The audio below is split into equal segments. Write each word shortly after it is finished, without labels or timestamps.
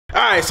All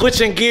right,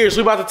 switching gears.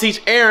 We about to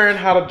teach Aaron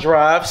how to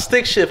drive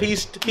stick shift.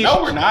 He's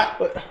no, we're not.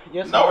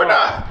 Yes, no, we're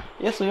not.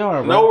 Yes, we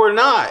are, bro. No, we're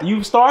not.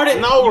 You started?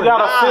 No, you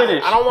gotta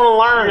finish. I don't want to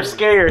learn. You're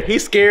scared.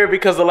 He's scared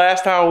because the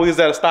last time we was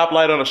at a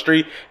stoplight on the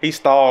street, he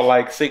stalled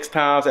like 6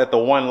 times at the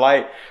one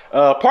light.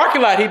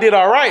 Parking lot, he did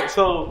all right.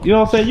 So, you know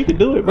what I'm saying? You can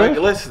do it, bro. Like,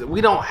 listen,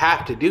 we don't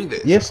have to do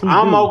this. Yes, we do.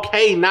 I'm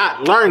okay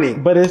not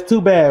learning. But it's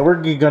too bad. We're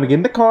gonna get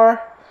in the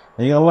car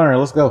and you're gonna learn.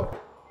 Let's go.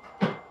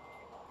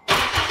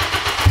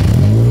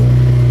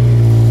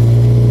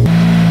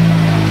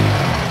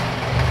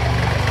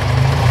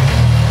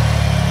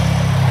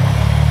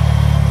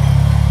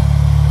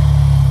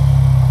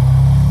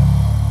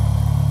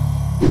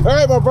 All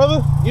right, my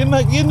brother, get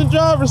in the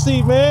driver's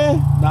seat,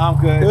 man. Nah,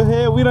 I'm good. Go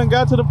ahead. We done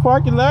got to the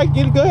parking lot.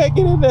 Go ahead,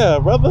 get in there,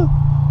 brother.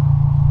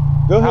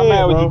 Go ahead, How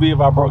mad would bro. you be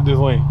if I broke this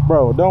wing?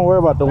 Bro, don't worry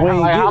about the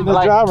wing. Like, get in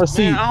the driver's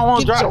seat. Man, I don't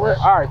want to drive.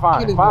 All right,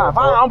 fine.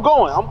 I'm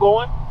going.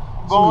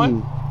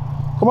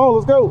 Come on,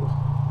 let's go.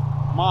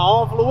 My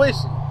own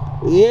fruition.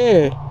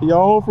 Yeah, your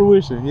own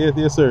fruition.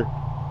 Yes, sir.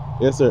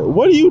 Yes, sir.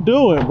 What are you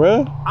doing,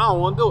 bro? I don't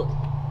want to do it.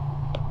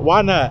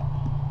 Why not?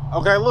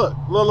 Okay, look.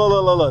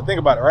 Think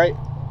about it, right?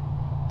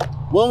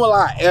 When will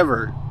I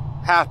ever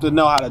have to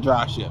know how to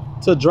drive shift?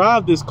 To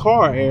drive this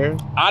car, Aaron.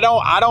 I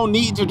don't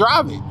need to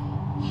drive it.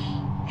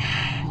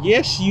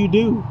 Yes, you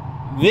do.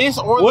 This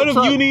or what the if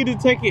truck? you need to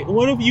take it?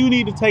 What if you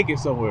need to take it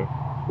somewhere?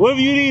 What if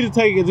you need to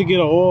take it to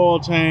get an oil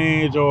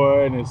change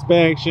or an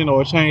inspection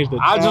or change the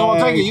I just want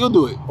to take it. You'll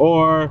do it.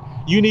 Or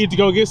you need to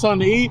go get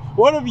something to eat.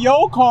 What if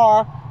your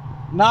car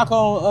knock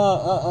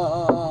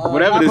on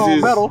whatever knock this on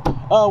is. metal?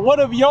 What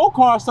if your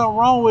car something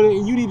wrong with it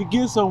and you need to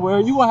get somewhere?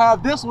 You will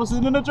have this one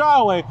sitting in the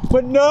driveway.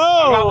 But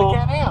no,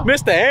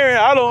 Mr. Aaron,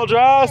 I don't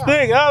drive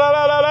stick.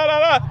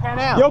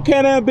 Your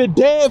Can-Am been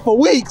dead for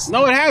weeks.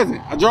 No, it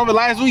hasn't. I drove it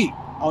last week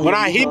when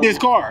I hit this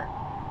car.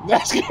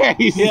 That's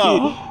crazy.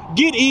 Yeah.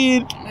 Get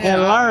in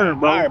and learn,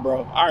 bro.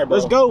 All right, bro.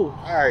 Let's go.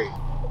 All right.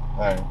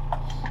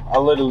 I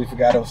literally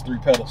forgot those 3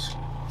 pedals.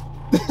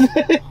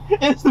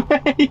 It's the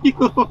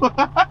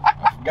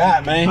I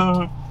forgot,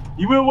 man.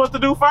 You remember what to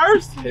do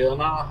first? Hell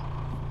nah.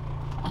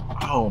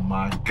 Oh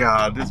my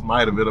God, this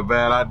might have been a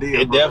bad idea.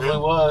 It definitely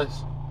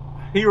was.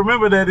 He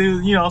remembered that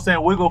is, you know what I'm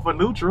saying, wiggle for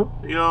neutral.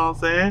 You know what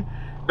I'm saying?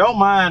 Don't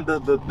mind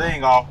the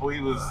thing off. We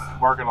was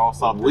working on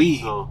something.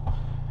 So,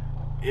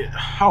 yeah.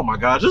 Oh my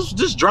God,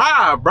 just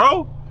drive, bro.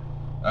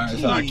 All right,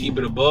 so I keep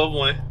it above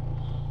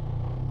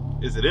 1.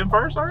 Is it in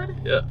first already?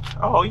 Yeah.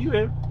 Oh, you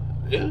in?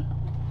 Yeah.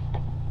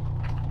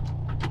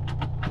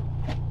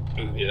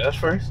 Yeah, that's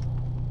first.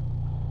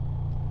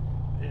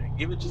 Yeah,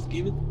 give it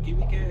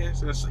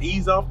gas and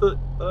ease off the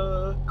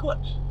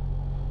clutch.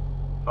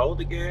 Hold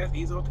the gas,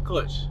 ease off the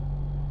clutch.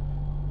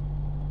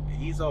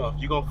 Ease off.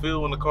 You're gonna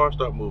feel when the car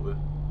start moving.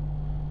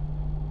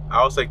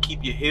 I would say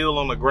keep your heel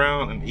on the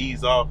ground and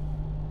ease off.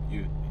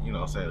 You know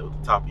what I'm saying, with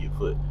the top of your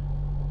foot.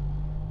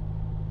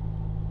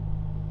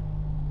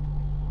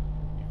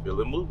 You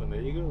feel it moving.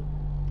 There you go.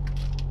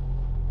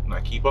 Now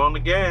keep on the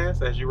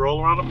gas as you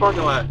roll around the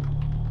parking lot.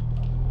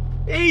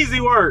 Easy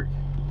work.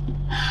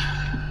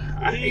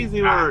 I hate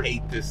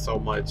this so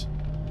much.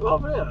 Oh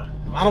man.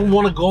 I don't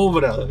want to go over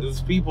there.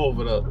 There's people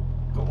over there.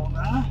 Come on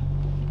now.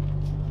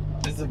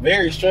 It's a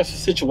very stressful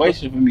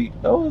situation for me.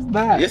 No, it's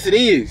not. Yes, it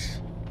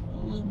is.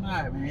 No, it's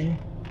not, man.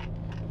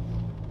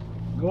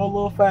 Go a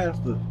little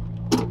faster.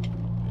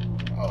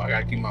 Oh, I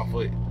gotta keep my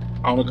foot.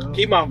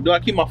 Do I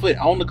keep my foot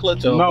on the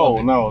clutch?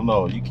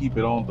 No. You keep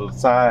it on the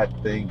side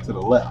thing to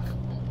the left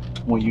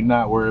when you're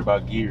not worried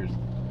about gears.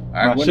 All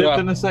right, now shift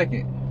in a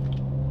second.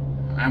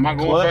 Am I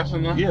going clutch, fast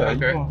enough? Yeah, okay.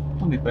 you're going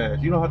plenty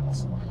fast. You don't have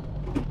to.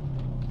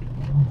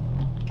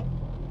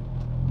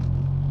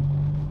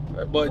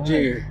 That butt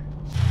jigger.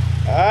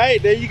 All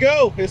right, there you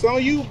go. It's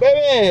on you,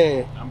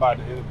 baby. It's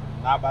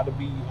not about to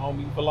be on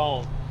me for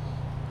long.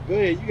 Go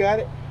ahead, you got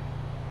it.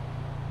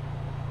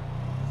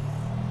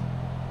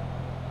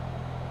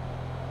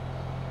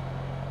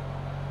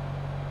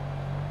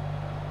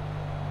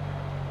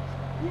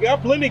 You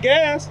got plenty of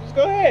gas. Just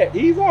go ahead,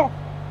 ease off.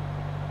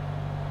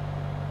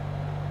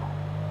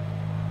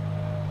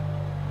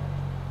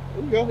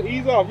 There you go,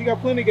 ease off. You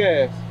got plenty of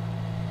gas.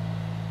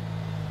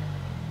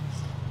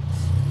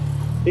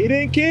 He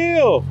didn't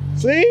kill.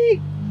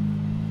 See?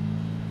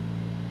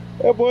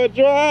 That boy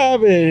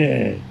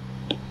driving.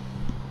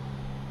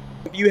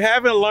 If you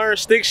haven't learned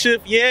stick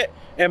shift yet,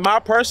 in my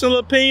personal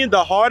opinion,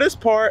 the hardest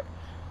part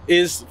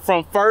is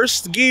from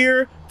first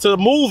gear to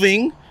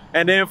moving,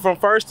 and then from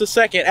first to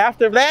second.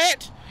 After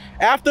that,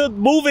 after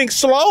moving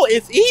slow,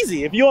 it's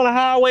easy. If you're on a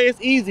highway,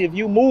 it's easy. If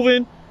you're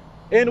moving,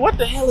 and what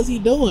the hell is he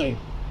doing?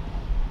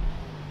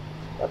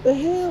 What the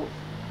hell?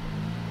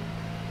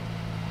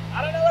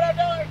 I don't know what I'm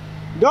doing.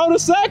 Go to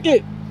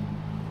second.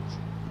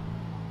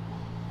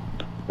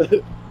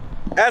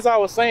 As I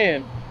was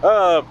saying,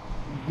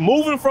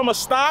 moving from a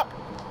stop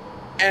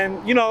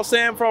and, you know what I'm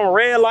saying, from a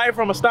red light,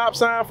 from a stop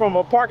sign, from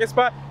a parking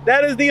spot,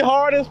 that is the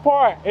hardest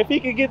part. If he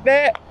can get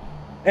that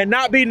and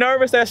not be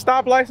nervous at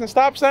stoplights and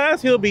stop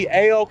signs, he'll be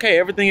a-okay.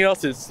 Everything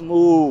else is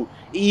smooth,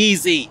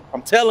 easy.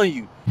 I'm telling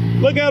you.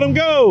 Look at him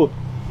go.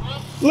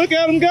 Look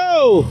at him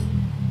go.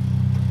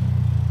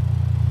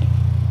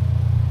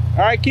 All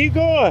right, keep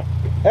going.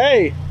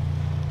 Hey,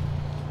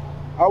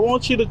 I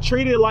want you to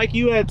treat it like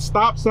you had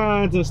stop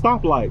signs and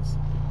stoplights.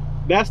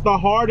 That's the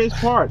hardest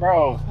part,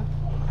 Bro.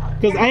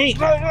 Cause ain't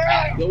what?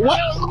 Bro,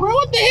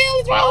 what the hell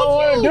is wrong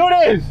with you? Do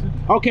this.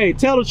 Okay,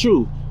 tell the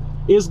truth.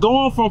 It's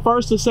going from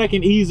first to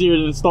second easier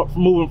than start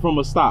moving from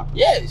a stop.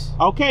 Yes.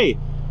 Okay,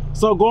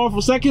 so going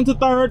from second to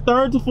third,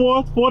 third to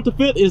fourth, fourth to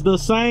fifth is the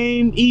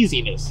same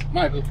easiness.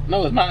 Michael,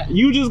 no, it's not.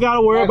 You just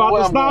gotta worry about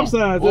the stop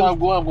signs. Where I'm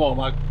going,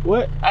 Michael.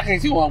 What? I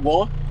can't see where I'm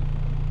going.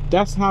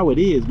 That's how it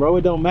is, bro.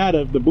 It don't matter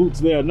if the boot's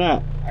there or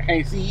not. I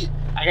can't see it.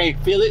 I can't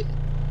feel it.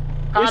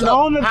 It's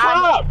on the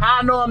top. How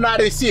I know I'm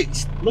not in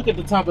 6? Look at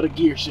the top of the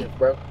gear shift,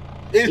 bro.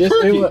 It's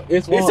crooked.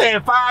 It's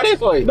saying 5 this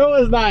way. No,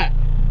 it's not.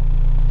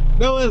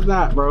 No, it's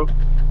not, bro.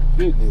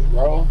 Goodness,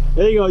 bro.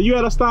 There you go. You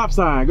had a stop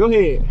sign. Go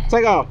ahead.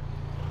 Take off.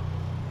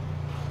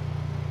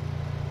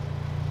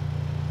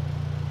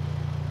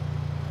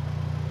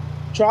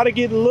 Try to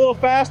get a little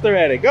faster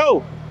at it.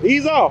 Go.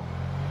 Ease off.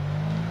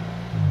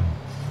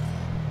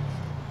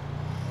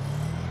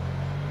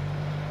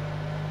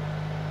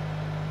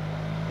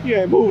 You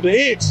ain't moved an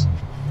inch.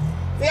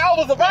 See, I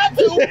was about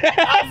to.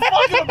 I was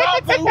fucking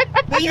about to.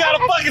 Then you gotta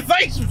fucking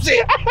say some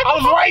shit. I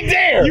was right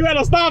there. You had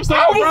a stop sign,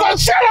 I was bro. like,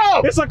 shut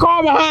up. It's a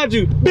car behind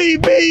you.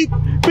 Beep, beep,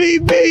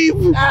 beep, beep,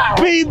 Ow.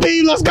 beep,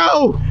 beep. Let's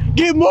go.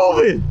 Get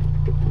moving.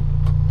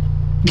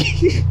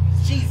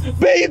 Jesus.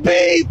 Beep,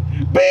 beep,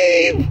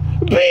 beep,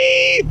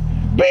 beep,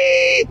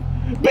 beep,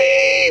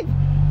 beep,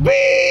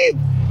 beep,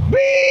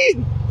 beep.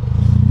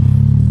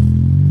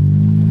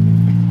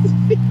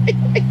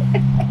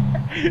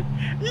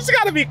 You just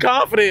gotta be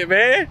confident,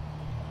 man.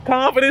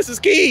 Confidence is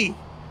key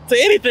to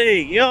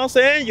anything. You know what I'm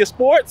saying? Your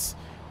sports,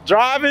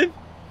 driving,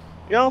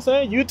 you know what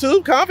I'm saying?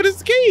 YouTube, confidence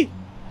is key.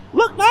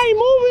 Look, now he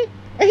moving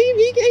and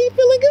he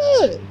feeling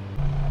good.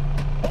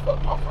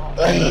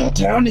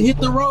 Time to hit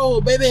the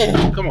road, baby.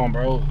 Come on,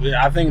 bro.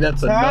 Yeah, I think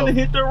that's enough. Time to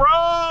hit the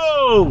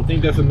road. I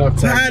think that's enough.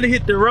 Time to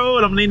hit the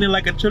road. I'm leaning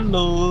like a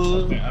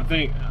cholo. I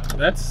think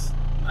that's.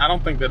 I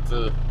don't think that's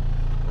a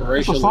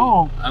racially. a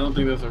song. I don't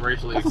think that's a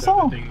racially That's a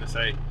accepted song. thing to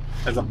say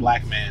as a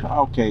black man.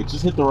 Okay,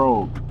 just hit the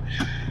road.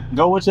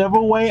 Go whichever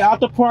way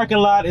out the parking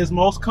lot is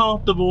most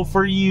comfortable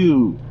for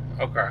you.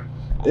 Okay.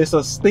 It's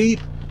a steep,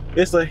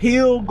 it's a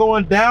hill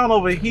going down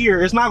over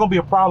here. It's not gonna be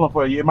a problem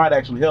for you. It might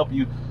actually help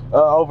you.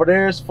 Over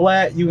there is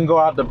flat. You can go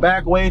out the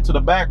back way to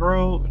the back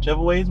road,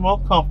 whichever way is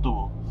most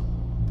comfortable.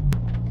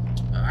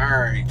 All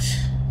right.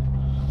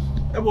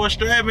 That boy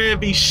Stradman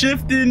be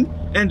shifting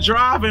and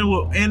driving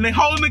with, and they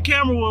holding the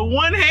camera with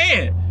one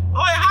hand. I'm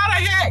like, how the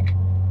heck?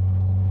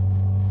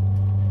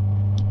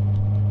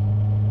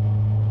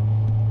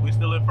 We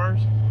still at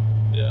first?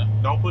 Yeah.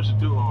 Don't push it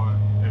too hard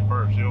at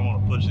first. You don't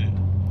want to push it.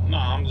 No,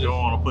 I'm just. You don't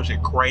want to push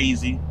it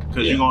crazy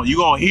because Yeah. you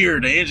gonna hear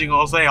the engine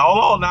gonna say, "Hold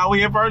on, now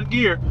we in first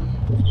gear."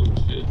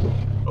 Shit.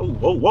 Oh,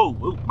 whoa, whoa,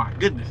 oh my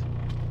goodness.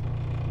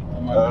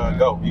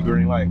 Go. You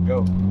green light.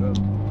 Go.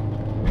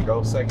 And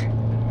go second.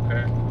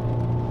 Okay.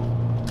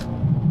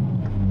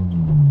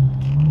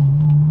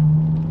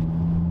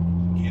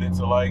 Get it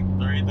to like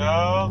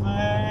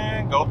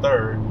 3,000. Go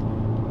third.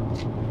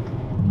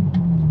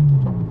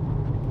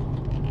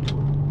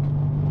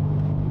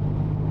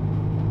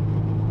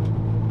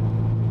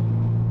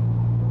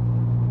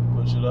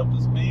 Push it up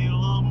to speed a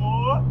little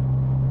more.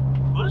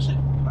 Push it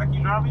like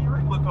you driving your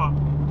regular car.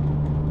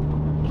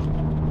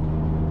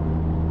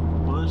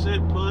 Push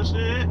it, push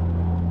it.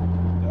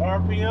 The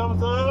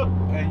RPM's up,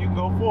 and you can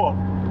go forward.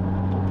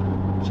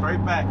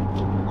 Straight back.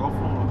 Go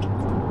forward.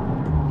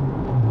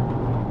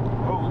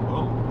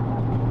 Oh.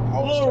 A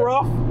little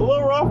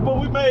rough, but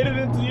we made it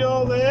into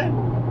yours,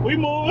 man. We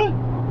moving.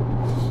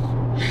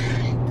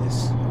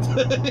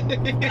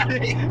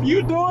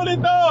 You doing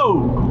it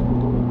though.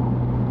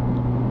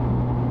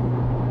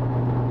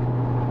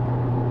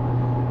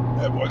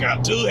 That boy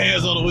got 2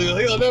 hands on the wheel.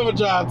 He'll never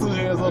drive 2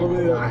 hands on the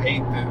wheel. I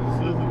hate this.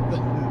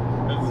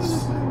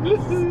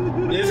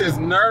 This is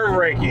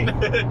nerve-wracking.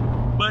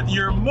 But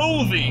you're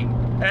moving.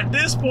 At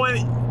this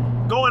point,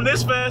 going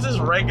this fast is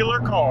regular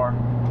car.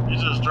 You're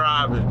just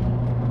driving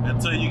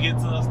until you get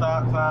to a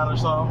stop sign or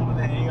something. And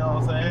then, you know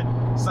what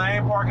I'm saying?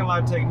 Same parking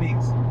lot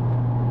techniques.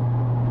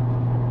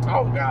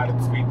 Oh God,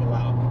 it's people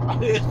out.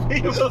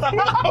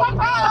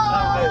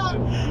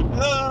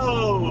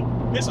 Oh,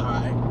 it's all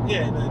right.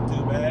 Yeah, nothing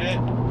too bad.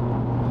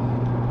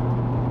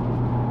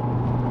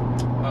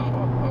 Oh,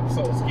 I'm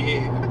so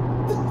scared.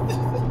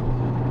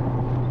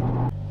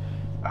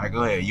 All right,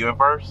 go ahead. You in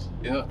first?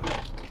 Yep.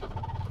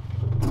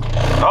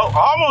 Oh,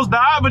 almost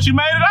died, but you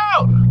made it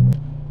out.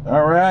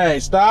 All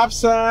right, stop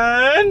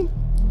sign.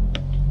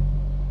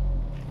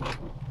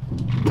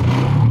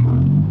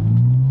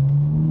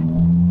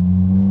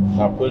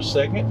 Now push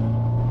second.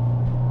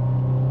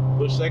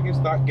 Push second,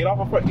 stop, get off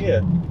in front,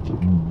 yeah.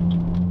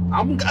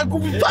 I'm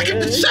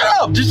fucking shut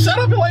up! Just shut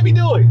up and let me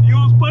do it. You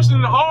was pushing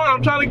it hard,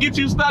 I'm trying to get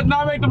you to stop,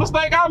 not make the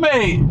mistake I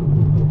made.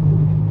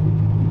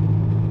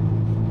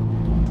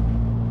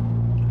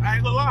 I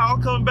ain't gonna lie,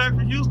 I'm coming back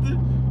from Houston,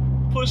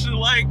 pushing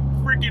like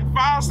freaking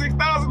 5,000-6,000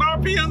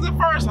 RPMs at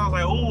first. I was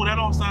like, "Ooh, that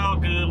don't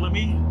sound good. Let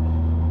me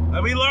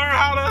learn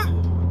how to,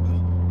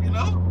 you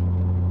know."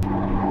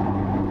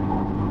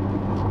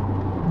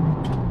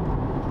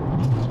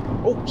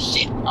 Oh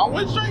shit! I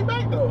went straight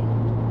back though.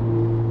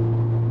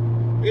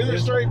 Is it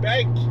straight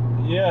back?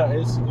 Yeah,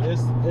 it's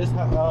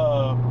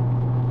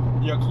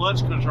your clutch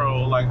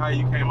control, like how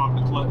you came off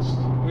the clutch.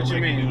 What you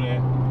mean? Do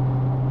that.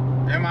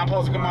 Am I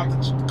supposed to come off the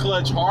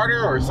clutch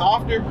harder or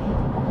softer?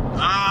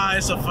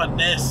 It's a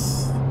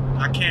finesse.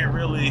 I can't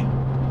really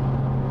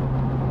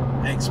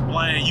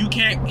explain. You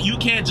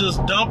can't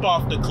just dump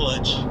off the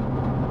clutch.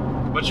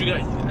 But you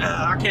got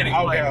I can't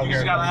explain. Okay, you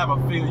just gotta have a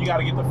feel. You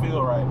gotta get the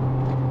feel right.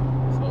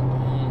 So,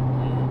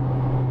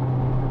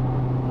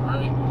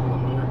 alright.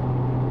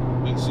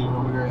 Let's see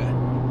where we're at.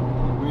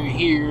 We're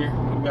here.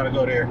 We gotta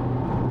go there.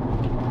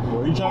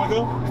 Where are you trying to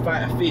go?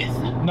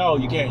 5th. No,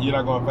 you can't. You're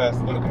not going fast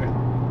enough. Okay.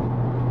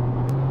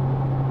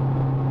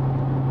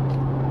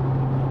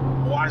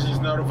 Watch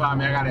just notify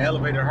me I got an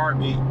elevated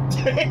heartbeat.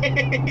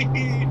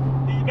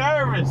 You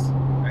nervous?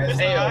 That's It's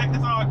hell. all right.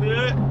 It's all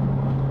good.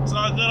 It's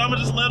all good. I'm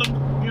gonna just let him,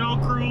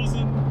 cruise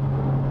and,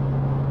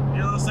 you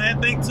know what I'm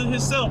saying, think to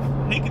himself.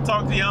 He can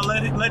talk to y'all.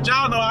 Let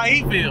y'all know how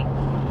he feel.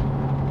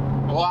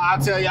 Well, I'll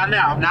tell y'all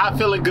now, I'm not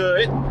feeling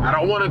good. I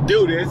don't want to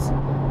do this.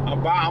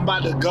 I'm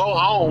about to go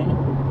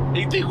home.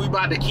 He think we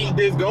about to keep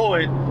this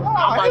going.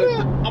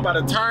 I'm about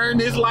to turn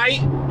this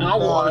light and I'm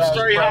going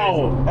straight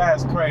home.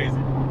 That's crazy.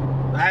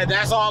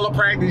 That's all the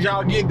practice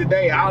y'all get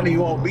today. I don't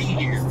even want to be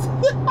here.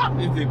 This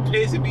is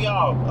pissing me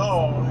off.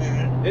 Oh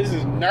man. This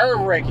is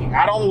nerve-wracking.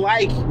 I don't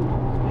like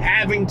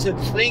having to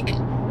think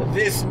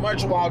this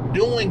much while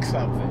doing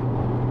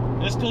something.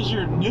 That's because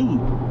you're new.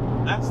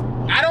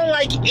 I don't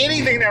like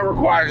anything that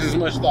requires this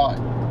much thought.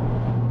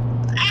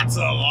 That's a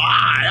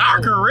lie.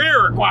 Our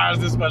career requires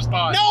this much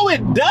thought. No,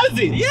 it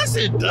doesn't. Yes,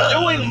 it does.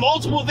 Doing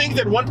multiple things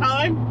at one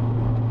time?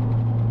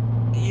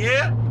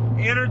 Yeah.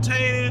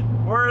 Entertaining,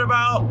 worried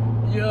about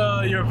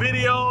your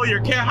video,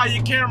 how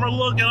your camera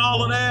look and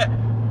all of that.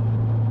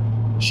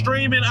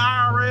 Streaming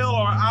IRL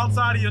or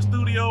outside of your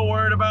studio,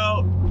 worried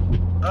about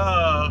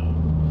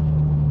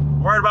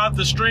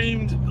the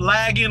stream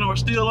lagging or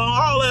still on,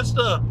 all that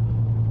stuff.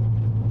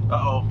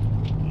 Uh-oh.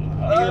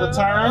 You get a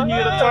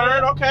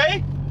turn,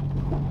 okay.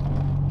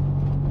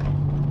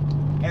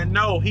 And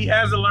no, he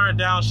hasn't learned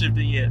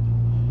downshifting yet.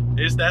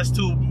 That's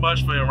too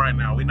much for him right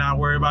now. We're not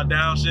worried about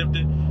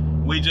downshifting.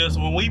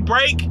 When we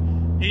brake,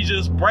 he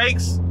just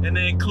brakes and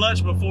then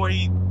clutch before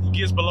he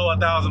gets below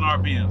 1,000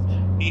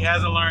 RPMs. He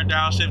hasn't learned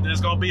downshifting. It's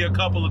gonna be a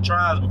couple of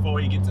tries before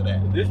he gets to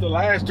that. This is the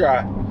last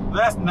try.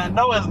 That's not.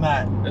 No, it's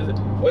not.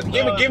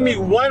 Well, give me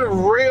one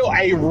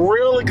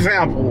real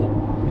example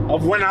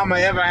of when I'm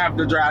gonna ever have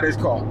to drive this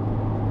car,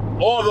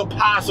 or the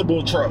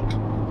possible truck.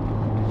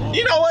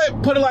 You know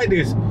what? Put it like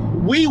this: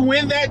 we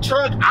win that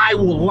truck, I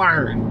will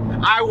learn.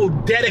 I will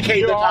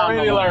dedicate the time.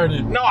 You're already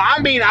learning. No, I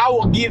mean I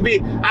will give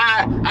it.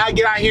 I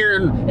get out here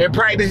and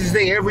practice this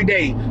thing every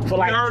day for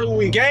like 2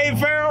 weeks. Gabe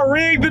Farrell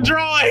rigged the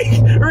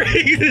drawing.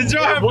 Rigged the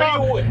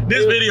drawing.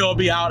 This video will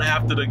be out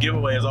after the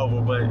giveaway is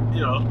over, but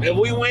if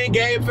we win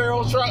Gabe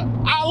Farrell's truck,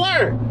 I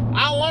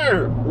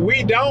learn.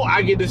 We don't,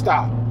 I get to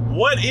stop.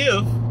 What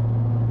if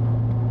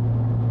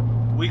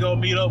we go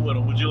meet up with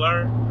him? Would you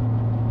learn?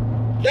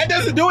 That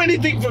doesn't do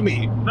anything for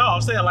me. No,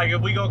 I'm saying like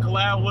if we go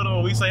collab with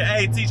him, we say,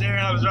 "Hey, teach Aaron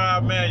how to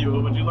drive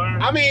manual." Would you learn?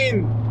 I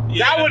mean,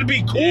 that would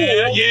be cool.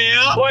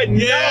 Yeah. But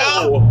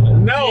no.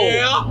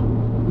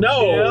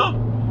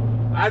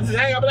 I just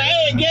hang up like,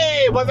 "Hey,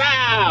 Gabe, what's up?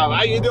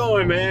 How you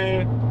doing,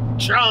 man?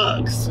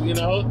 Trucks, you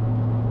know."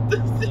 You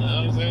know what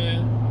I'm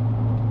saying?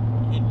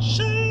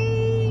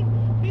 Shane,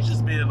 he's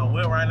just being a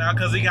wheel right now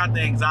because he got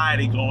the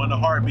anxiety going, the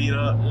heartbeat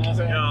up. You know what I'm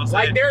saying? You know what I'm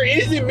saying? Like there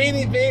isn't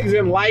many things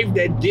in life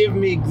that give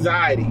me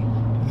anxiety.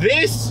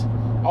 This,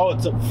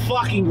 it's a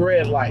fucking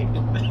red light.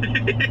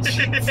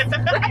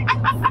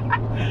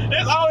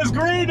 It's always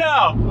green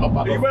now.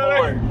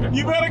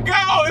 You better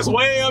go. It's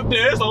way up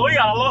there. So we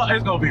got a lot.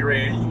 It's gonna be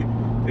red.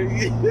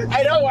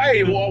 Hey,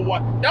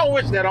 don't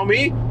wish that on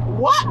me.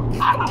 What?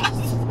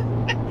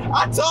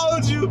 I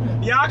told you.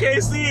 Y'all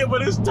can't see it,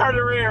 but it's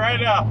turning red right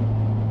now.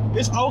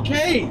 It's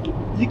okay.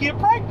 You get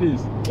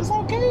practice. It's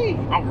okay.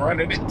 I'm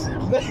running it.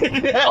 I'm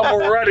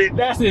gonna run it.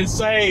 That's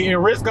insane.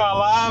 And risk our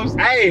lives.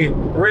 Hey,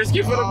 risk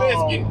it for the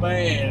biscuit. Oh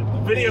man, the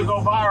video go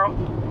viral.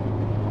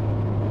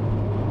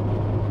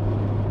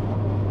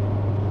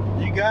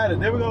 You got it.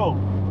 There we go.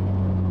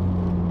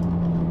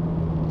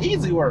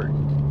 Easy work.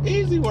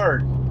 Easy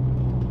work.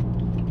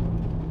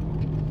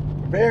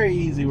 Very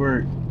easy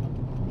work.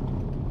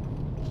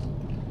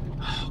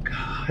 Oh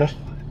God.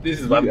 This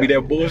is about to be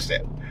that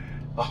bullshit.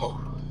 Oh.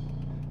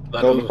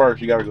 Go first.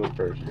 You gotta go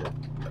first. Yeah.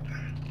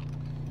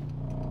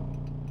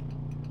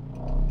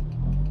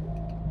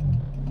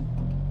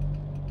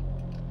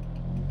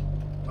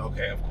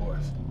 Okay, of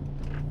course.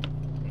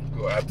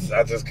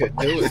 I just couldn't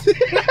do it.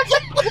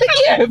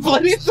 Yeah,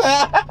 plenty of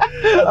time.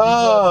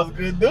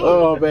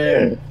 Oh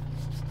man.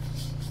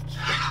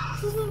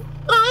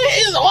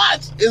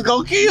 Watch. It's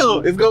gonna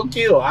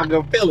kill. I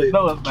can feel it.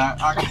 No, it's not.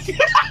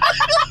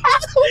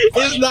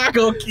 It's not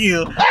gonna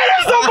kill. Hey,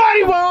 there's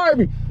somebody behind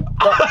me.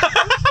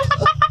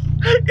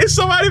 Is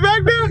somebody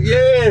back there?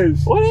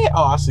 Yes. What is?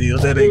 Oh, I see you.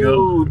 There they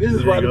go. This is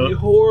There about you to be go.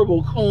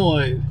 horrible. Come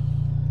on.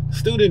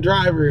 Student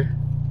driver.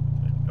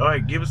 All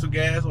right, give us some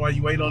gas while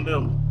you wait on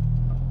them.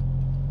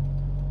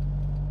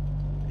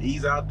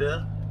 Ease out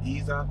there.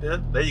 Ease out there.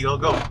 There you go.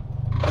 Go.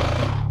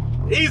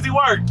 Easy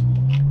work.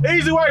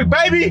 Easy work,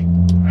 baby.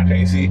 I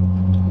can't see.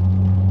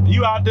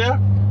 You out there?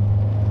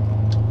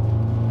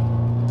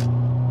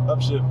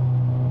 Upshift.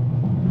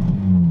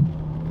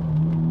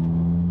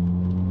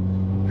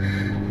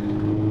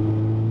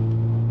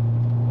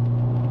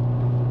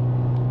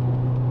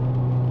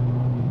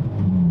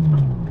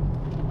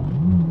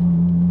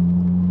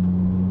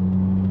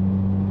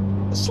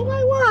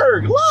 Slight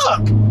work.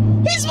 Look,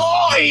 he's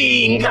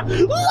moving.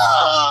 Look.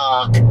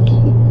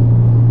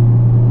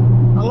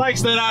 I like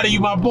that out of you,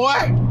 my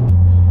boy.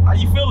 How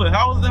you feeling?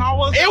 How was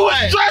It was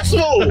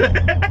stressful.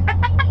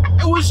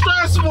 It was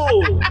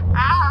stressful.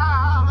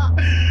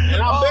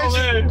 And I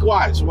bet you.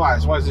 Watch this.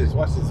 Watch this.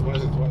 Watch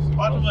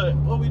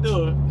what we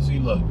doing? See,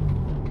 look.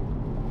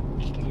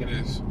 Look at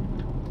this.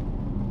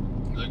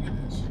 Look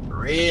at this.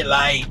 Red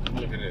light.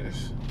 Look at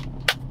this.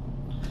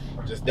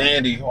 Just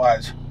dandy.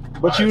 Watch.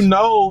 But you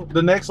know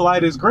the next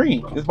light is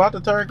green. It's about to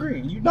turn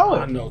green. You know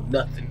I it. know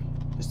nothing.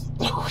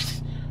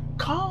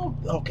 Calm.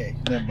 Okay.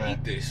 Never I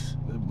mind. hate this.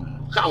 Never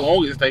mind. How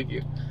long is it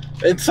taking?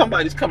 And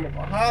somebody's coming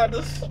behind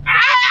us.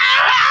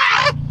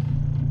 Ah!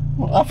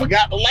 I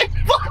forgot the light.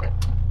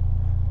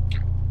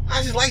 Why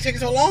is this light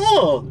taking so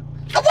long?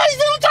 Nobody's in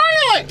the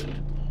turn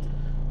lane.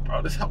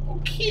 Bro, this how I'm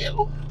gonna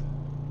kill.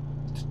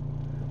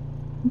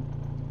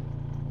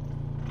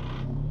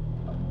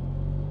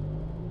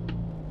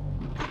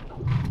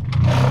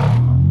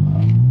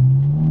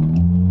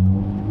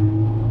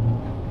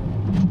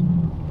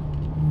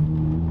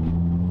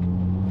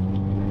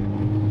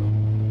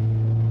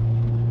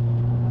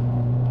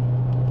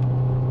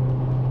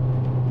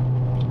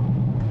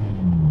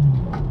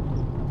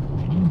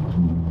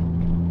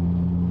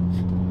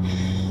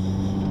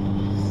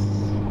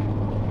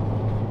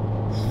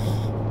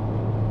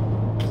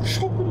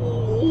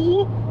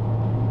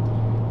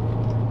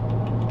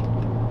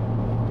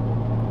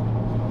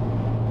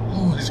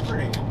 Oh, it's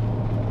great.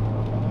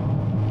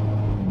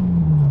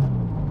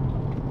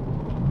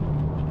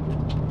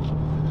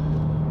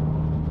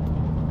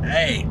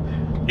 Hey,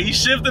 he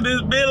shifted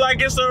his bit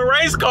like it's a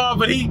race car,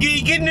 but he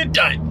getting it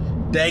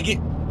done. Dang it,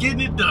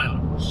 getting it done.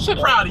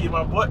 Proud of you,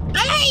 my boy.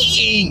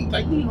 Dang!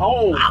 Take me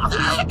home.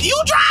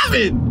 You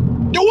driving?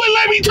 You wouldn't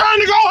let me turn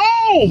to go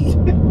home.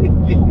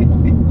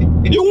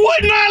 You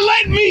would not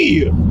let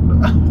me.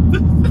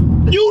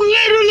 You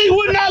literally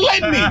would not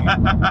let me.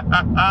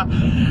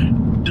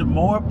 The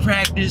more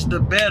practice, the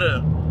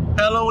better.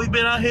 How long we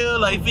been out here?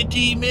 Like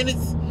 15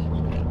 minutes?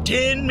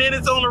 10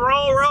 minutes on the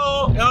road?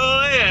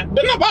 Oh, yeah.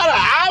 Been about an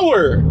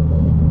hour.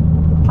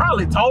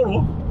 Probably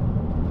total.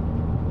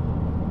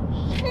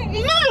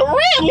 Another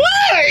red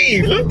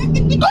light.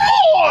 Go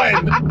on.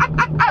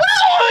 What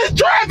is all this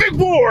traffic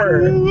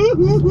for?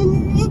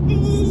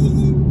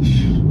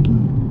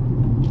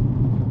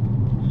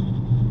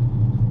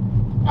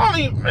 I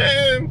mean,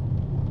 man.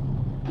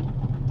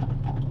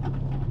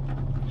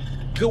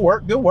 Good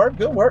work, good work,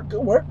 good work,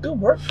 good work, good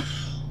work.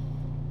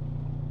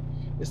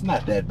 It's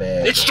not that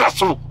bad. It's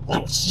stressful.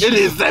 It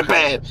is that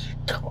bad.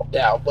 Calm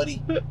down,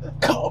 buddy.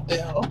 Calm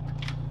down.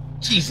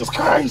 Jesus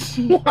Christ.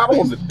 I don't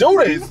want to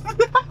do this.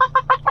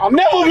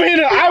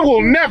 I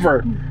will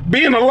never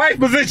be in a life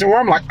position where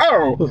I'm like,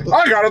 oh,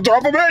 I gotta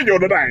drop a manual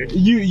today.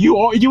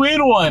 You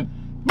in one.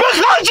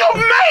 Because you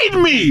made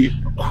me.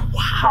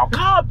 Wow,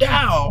 calm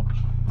down.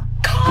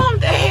 Calm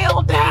the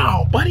hell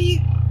down,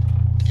 buddy.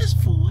 This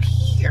fool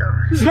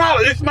here. It's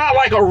not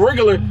like a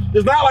regular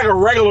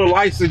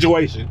life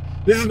situation.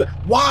 This is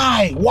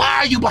why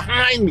are you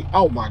behind me?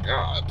 Oh my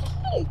god.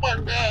 Oh my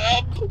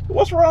god.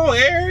 What's wrong,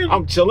 Aaron?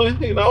 I'm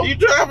chilling, you know. You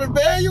driving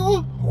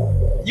manual?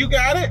 You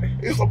got it?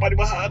 There's somebody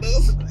behind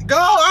us. Go!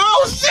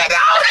 Oh shit!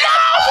 Oh no!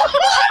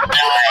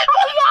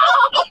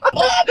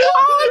 Oh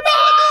no!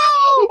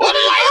 What the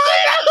lights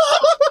in?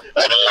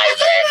 What the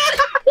lights in?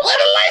 What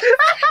the lights?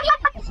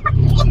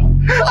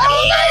 What the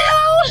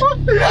lights?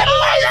 What the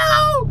lights?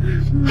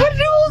 What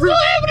the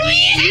happened to me?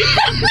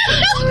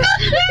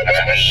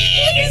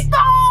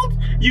 Stop!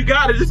 You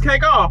got it. Just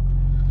take off.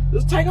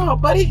 Just take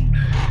off, buddy.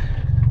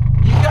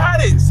 You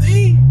got it.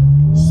 See?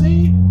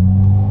 See?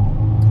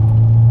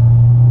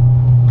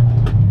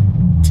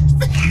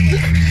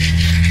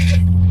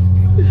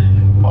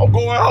 I'm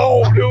going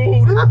home,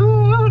 dude.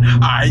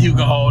 Alright, you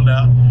go home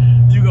now.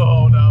 You go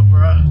home now,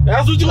 bro.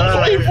 That's what you was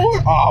waiting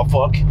for? Oh,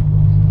 fuck.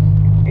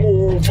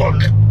 Oh,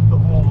 fuck.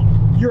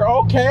 You're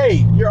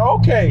okay. You're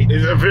okay.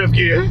 Is it fifth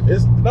gear?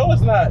 No,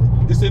 it's not.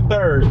 It's in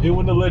third. It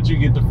wouldn't have let you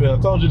get the fifth. I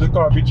told you the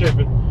car be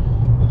tripping.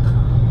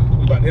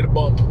 We about to hit a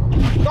bump.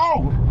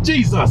 Oh,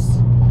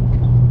 Jesus.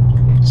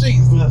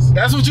 Jesus.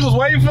 That's what you was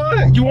waiting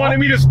for? You wanted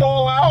me to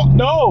stall out?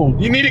 No.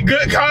 You needed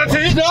good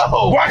content?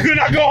 No. Why couldn't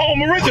I go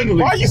home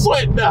originally? Why you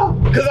sweating now?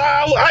 Because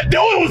I knew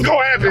it was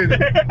gonna happen.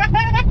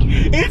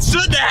 It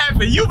shouldn't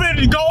happen. You've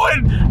been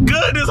going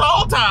good this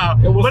whole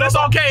time. But it's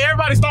okay.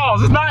 Everybody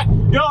stalls. It's not, you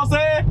know what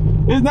I'm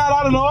saying? It's not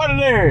out of the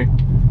ordinary.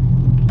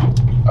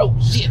 Oh,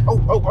 shit. Oh.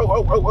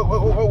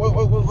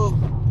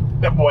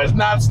 That boy is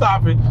not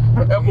stopping.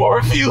 That boy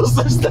refused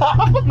to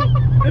stop.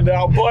 And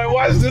now, boy,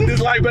 watch this. This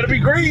light better be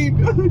green.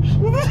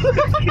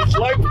 This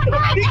light better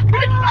be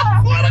green.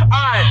 All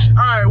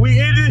right. We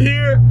ended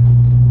here.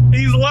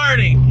 He's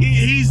learning.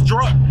 He's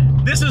drunk.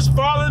 This is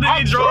farther than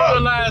he drove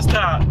the last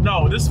time.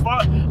 No,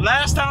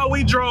 last time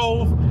we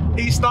drove,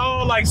 he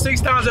stalled like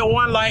 6 times at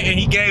one light and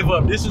he gave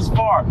up. This is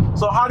far.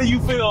 So how do you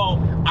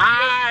feel?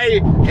 I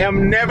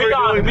am never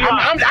doing.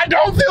 I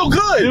don't feel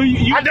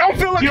good. I don't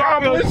feel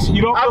accomplished.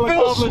 You don't feel I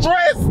feel accomplished?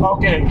 stressed.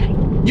 Okay.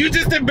 You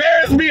just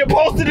embarrassed me and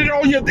posted it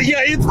on your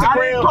Instagram. I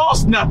didn't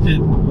post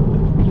nothing.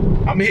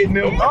 I'm hitting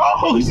him.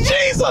 Oh,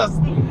 Jesus.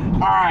 All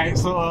right,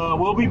 so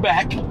we'll be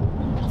back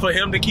for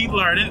him to keep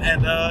learning.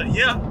 And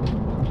yeah,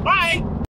 bye.